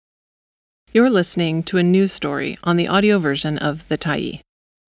You're listening to a news story on the audio version of The Tyee.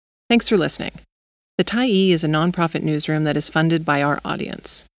 Thanks for listening. The Tyee is a nonprofit newsroom that is funded by our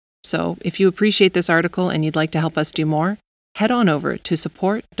audience. So, if you appreciate this article and you'd like to help us do more, head on over to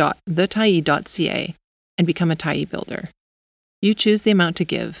support.thetyee.ca and become a Tyee builder. You choose the amount to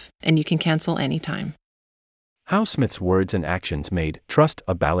give, and you can cancel anytime. How Smith's Words and Actions Made Trust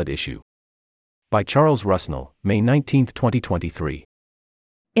a Ballot Issue. By Charles Rusnell, May 19, 2023.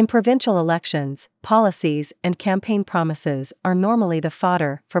 In provincial elections, policies and campaign promises are normally the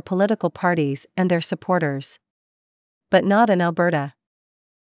fodder for political parties and their supporters. But not in Alberta.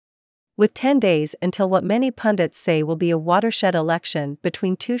 With 10 days until what many pundits say will be a watershed election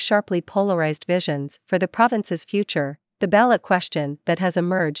between two sharply polarized visions for the province's future, the ballot question that has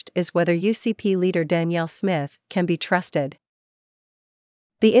emerged is whether UCP leader Danielle Smith can be trusted.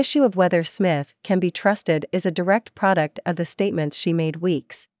 The issue of whether Smith can be trusted is a direct product of the statements she made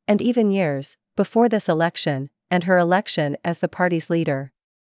weeks, and even years, before this election, and her election as the party's leader.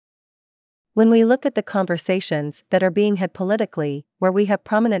 When we look at the conversations that are being had politically, where we have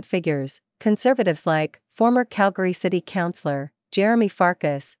prominent figures, conservatives like former Calgary City Councillor Jeremy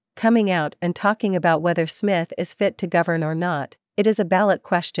Farkas, coming out and talking about whether Smith is fit to govern or not, it is a ballot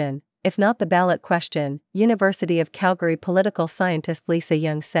question. If not the ballot question, University of Calgary political scientist Lisa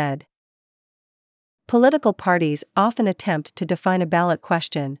Young said. Political parties often attempt to define a ballot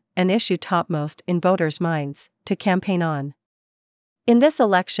question, an issue topmost in voters' minds, to campaign on. In this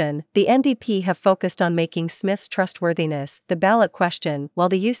election, the NDP have focused on making Smith's trustworthiness the ballot question, while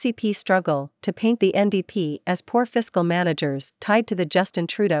the UCP struggle to paint the NDP as poor fiscal managers tied to the Justin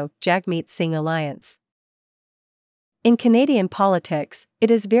Trudeau-Jagmeet Singh alliance. In Canadian politics, it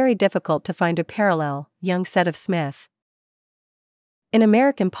is very difficult to find a parallel, Young said of Smith. In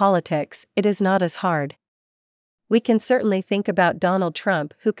American politics, it is not as hard. We can certainly think about Donald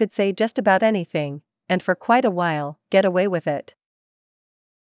Trump, who could say just about anything, and for quite a while, get away with it.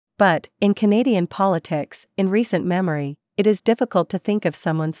 But, in Canadian politics, in recent memory, it is difficult to think of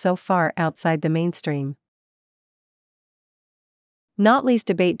someone so far outside the mainstream. Notley's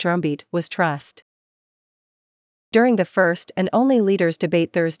debate drumbeat was trust. During the first and only leaders'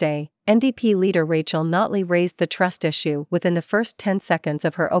 debate Thursday, NDP leader Rachel Notley raised the trust issue within the first 10 seconds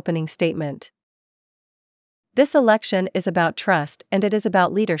of her opening statement. This election is about trust and it is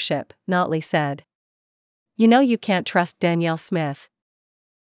about leadership, Notley said. You know you can't trust Danielle Smith.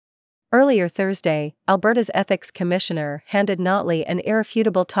 Earlier Thursday, Alberta's Ethics Commissioner handed Notley an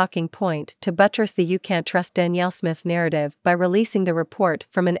irrefutable talking point to buttress the "you can't trust Danielle Smith" narrative by releasing the report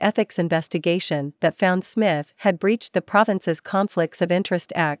from an ethics investigation that found Smith had breached the province's Conflicts of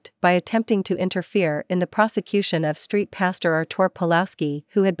Interest Act by attempting to interfere in the prosecution of street pastor Artur Pawlowski,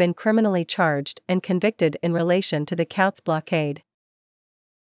 who had been criminally charged and convicted in relation to the Coutts blockade.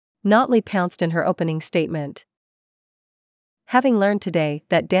 Notley pounced in her opening statement. Having learned today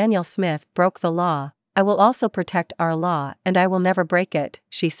that Danielle Smith broke the law, I will also protect our law and I will never break it,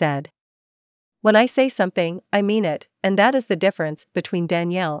 she said. When I say something, I mean it, and that is the difference between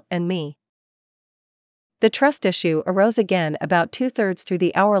Danielle and me. The trust issue arose again about 2/3 through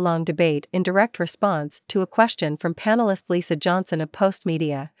the hour-long debate in direct response to a question from panelist Lisa Johnson of Post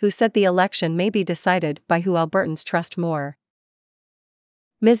Media, who said the election may be decided by who Albertans trust more.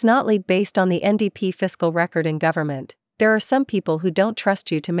 Ms. Notley, based on the NDP fiscal record in government, there are some people who don't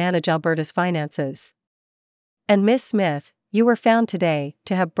trust you to manage Alberta's finances. And Ms. Smith, you were found today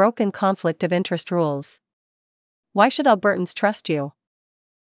to have broken conflict of interest rules. Why should Albertans trust you?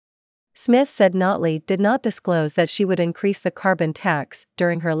 Smith said Notley did not disclose that she would increase the carbon tax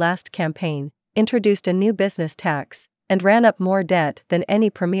during her last campaign, introduced a new business tax, and ran up more debt than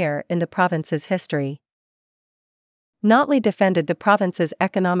any premier in the province's history. Notley defended the province's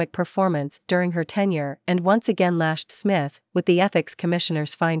economic performance during her tenure and once again lashed Smith with the Ethics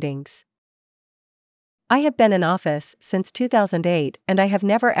Commissioner's findings. I have been in office since 2008 and I have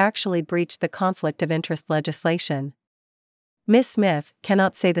never actually breached the conflict of interest legislation. Ms. Smith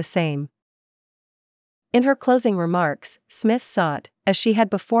cannot say the same. In her closing remarks, Smith sought, as she had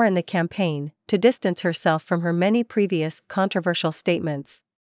before in the campaign, to distance herself from her many previous controversial statements.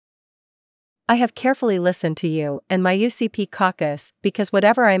 I have carefully listened to you and my UCP caucus because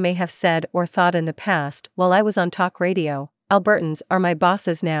whatever I may have said or thought in the past while I was on talk radio, Albertans are my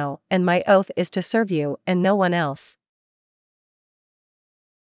bosses now and my oath is to serve you and no one else.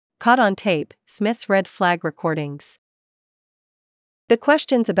 Caught on tape, Smith's red flag recordings. The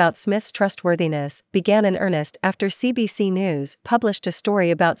questions about Smith's trustworthiness began in earnest after CBC News published a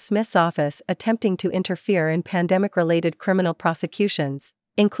story about Smith's office attempting to interfere in pandemic-related criminal prosecutions,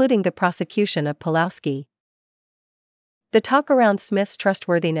 including the prosecution of Pawlowski. The talk around Smith's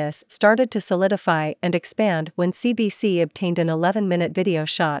trustworthiness started to solidify and expand when CBC obtained an 11-minute video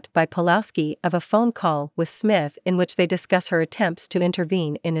shot by Pawlowski of a phone call with Smith in which they discuss her attempts to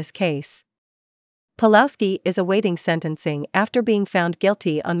intervene in his case. Pawlowski is awaiting sentencing after being found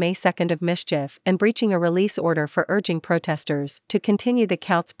guilty on May 2 of mischief and breaching a release order for urging protesters to continue the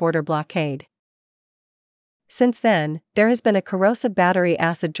Coutts border blockade. Since then, there has been a corrosive battery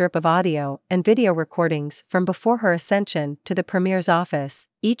acid drip of audio and video recordings from before her ascension to the Premier's office,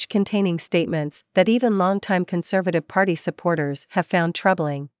 each containing statements that even longtime Conservative Party supporters have found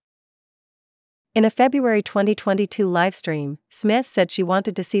troubling. In a February 2022 livestream, Smith said she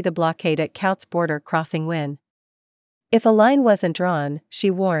wanted to see the blockade at Coutts border crossing win. If a line wasn't drawn,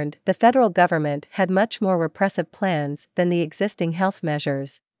 she warned, the federal government had much more repressive plans than the existing health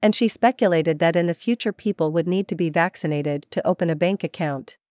measures, and she speculated that in the future people would need to be vaccinated to open a bank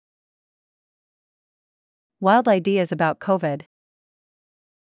account. Wild ideas about COVID.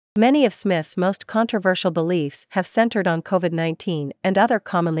 Many of Smith's most controversial beliefs have centered on COVID-19 and other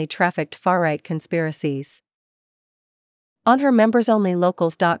commonly trafficked far-right conspiracies. On her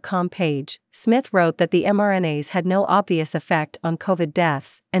membersonlylocals.com page, Smith wrote that the mRNAs had no obvious effect on COVID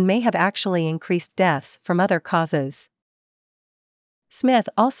deaths and may have actually increased deaths from other causes. Smith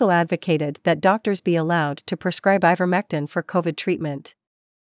also advocated that doctors be allowed to prescribe ivermectin for COVID treatment.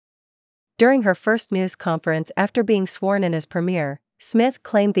 During her first news conference after being sworn in as Premier, Smith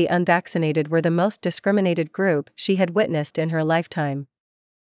claimed the unvaccinated were the most discriminated group she had witnessed in her lifetime.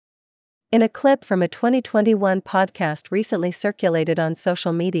 In a clip from a 2021 podcast recently circulated on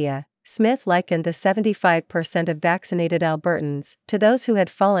social media, Smith likened the 75% of vaccinated Albertans to those who had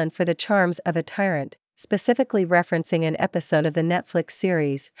fallen for the charms of a tyrant, specifically referencing an episode of the Netflix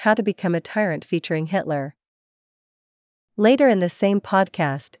series How to Become a Tyrant featuring Hitler. Later in the same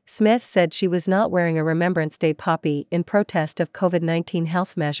podcast, Smith said she was not wearing a Remembrance Day poppy in protest of COVID-19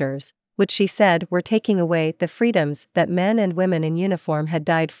 health measures, which she said were taking away the freedoms that men and women in uniform had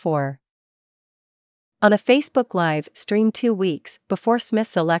died for. On a Facebook Live stream 2 weeks before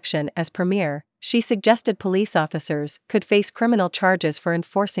Smith's election as Premier, she suggested police officers could face criminal charges for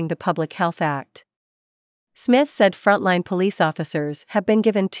enforcing the Public Health Act. Smith said frontline police officers have been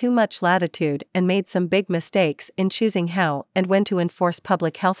given too much latitude and made some big mistakes in choosing how and when to enforce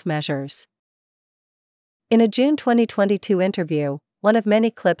public health measures. In a June 2022 interview, one of many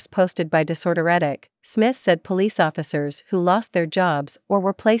clips posted by Disorderetic, Smith said police officers who lost their jobs or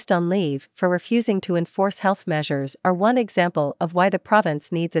were placed on leave for refusing to enforce health measures are one example of why the province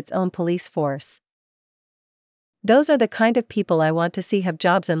needs its own police force. Those are the kind of people I want to see have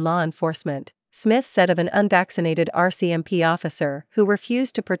jobs in law enforcement, Smith said of an unvaccinated RCMP officer who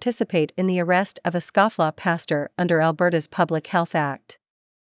refused to participate in the arrest of a scofflaw pastor under Alberta's Public Health Act.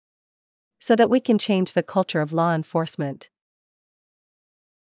 So that we can change the culture of law enforcement.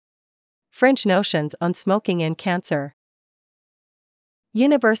 Fringe notions on smoking and cancer.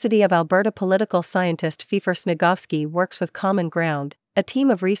 University of Alberta political scientist Fifer Snigovsky works with Common Ground, a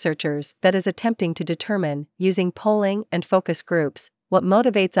team of researchers that is attempting to determine, using polling and focus groups, what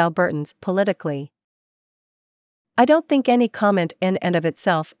motivates Albertans politically. I don't think any comment in and of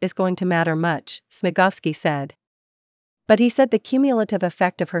itself is going to matter much, Snigovsky said. But he said the cumulative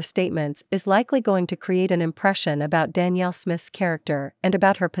effect of her statements is likely going to create an impression about Danielle Smith's character and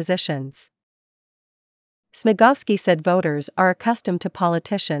about her positions. Snigovsky said voters are accustomed to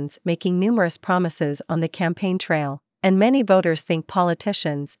politicians making numerous promises on the campaign trail, and many voters think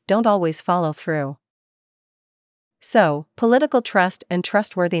politicians don't always follow through. So, political trust and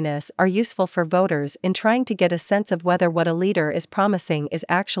trustworthiness are useful for voters in trying to get a sense of whether what a leader is promising is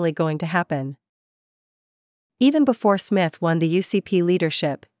actually going to happen. Even before Smith won the UCP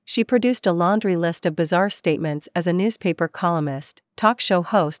leadership, she produced a laundry list of bizarre statements as a newspaper columnist, talk show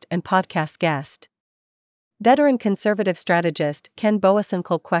host and podcast guest. Veteran Conservative strategist Ken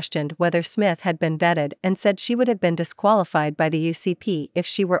Boasenkel questioned whether Smith had been vetted and said she would have been disqualified by the UCP if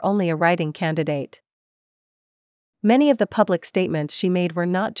she were only a writing candidate. Many of the public statements she made were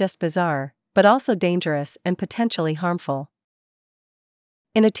not just bizarre, but also dangerous and potentially harmful.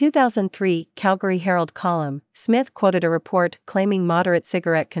 In a 2003 Calgary Herald column, Smith quoted a report claiming moderate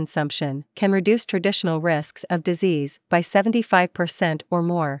cigarette consumption can reduce traditional risks of disease by 75% or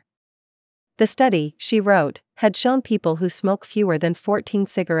more. The study, she wrote, had shown people who smoke fewer than 14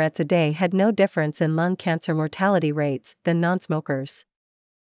 cigarettes a day had no difference in lung cancer mortality rates than non-smokers.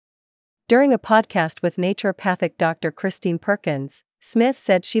 During a podcast with naturopathic Dr. Christine Perkins, Smith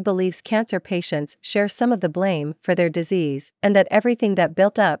said she believes cancer patients share some of the blame for their disease and that everything that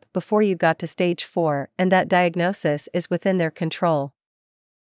built up before you got to stage 4 and that diagnosis is within their control.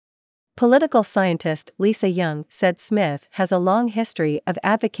 Political scientist Lisa Young said Smith has a long history of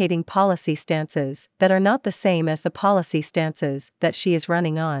advocating policy stances that are not the same as the policy stances that she is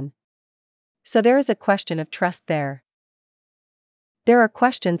running on. So there is a question of trust there. There are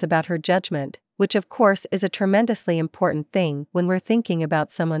questions about her judgment, which of course is a tremendously important thing when we're thinking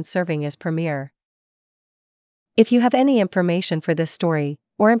about someone serving as premier. If you have any information for this story,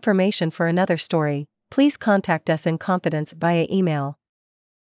 or information for another story, please contact us in confidence via email.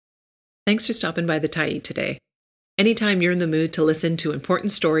 Thanks for stopping by the Tyee today. Anytime you're in the mood to listen to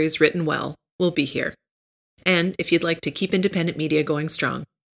important stories written well, we'll be here. And if you'd like to keep independent media going strong,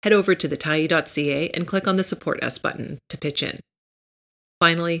 head over to thetyee.ca and click on the Support Us button to pitch in.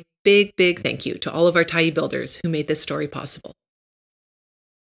 Finally, big thank you to all of our Tyee builders who made this story possible.